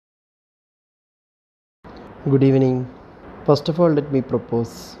Good evening. First of all, let me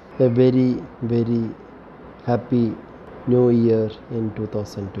propose a very, very happy new year in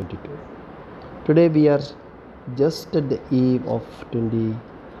 2022. Today we are just at the eve of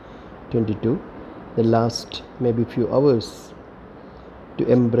 2022, the last maybe few hours to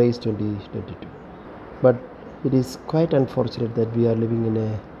embrace 2022. But it is quite unfortunate that we are living in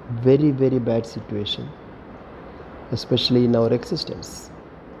a very, very bad situation, especially in our existence,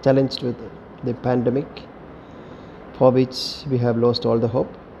 challenged with the pandemic, for which we have lost all the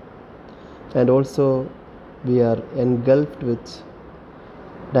hope, and also we are engulfed with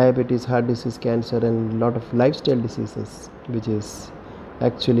diabetes, heart disease, cancer, and a lot of lifestyle diseases, which is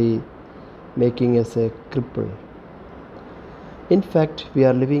actually making us a cripple. In fact, we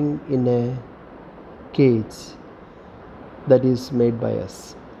are living in a cage that is made by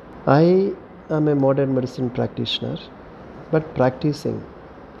us. I am a modern medicine practitioner, but practicing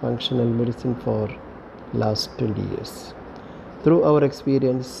functional medicine for last 20 years. Through our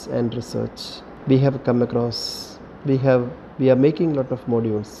experience and research, we have come across, we are making a lot of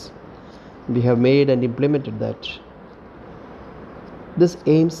modules. We have made and implemented that. This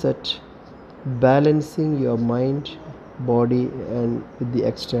aims at balancing your mind, body, and with the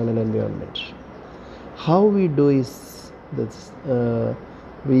external environment. How we do is this: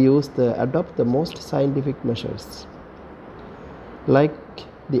 we adopt the most scientific measures, like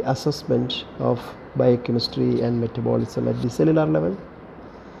the assessment of biochemistry and metabolism at the cellular level,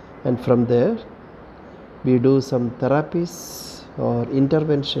 and from there we do some therapies or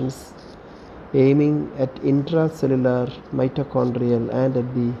interventions aiming at intracellular, mitochondrial, and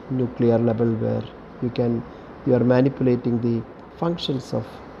at the nuclear level, where you are manipulating the functions of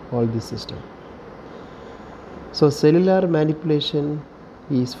all the system. So cellular manipulation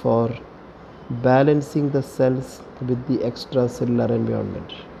is for balancing the cells with the extracellular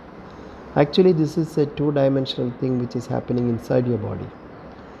environment. Actually, this is a two-dimensional thing which is happening inside your body.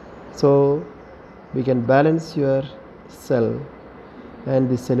 So we can balance your cell and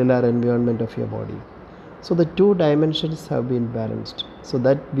the cellular environment of your body. So the two dimensions have been balanced. So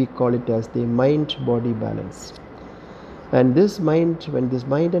that we call it as the mind-body balance. And when this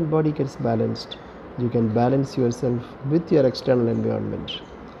mind and body gets balanced, you can balance yourself with your external environment.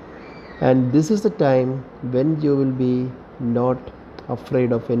 And this is the time when you will be not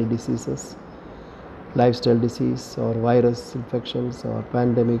afraid of any diseases, lifestyle disease or virus infections or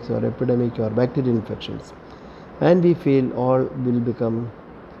pandemics or epidemic or bacterial infections. And we feel all will become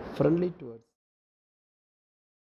friendly towards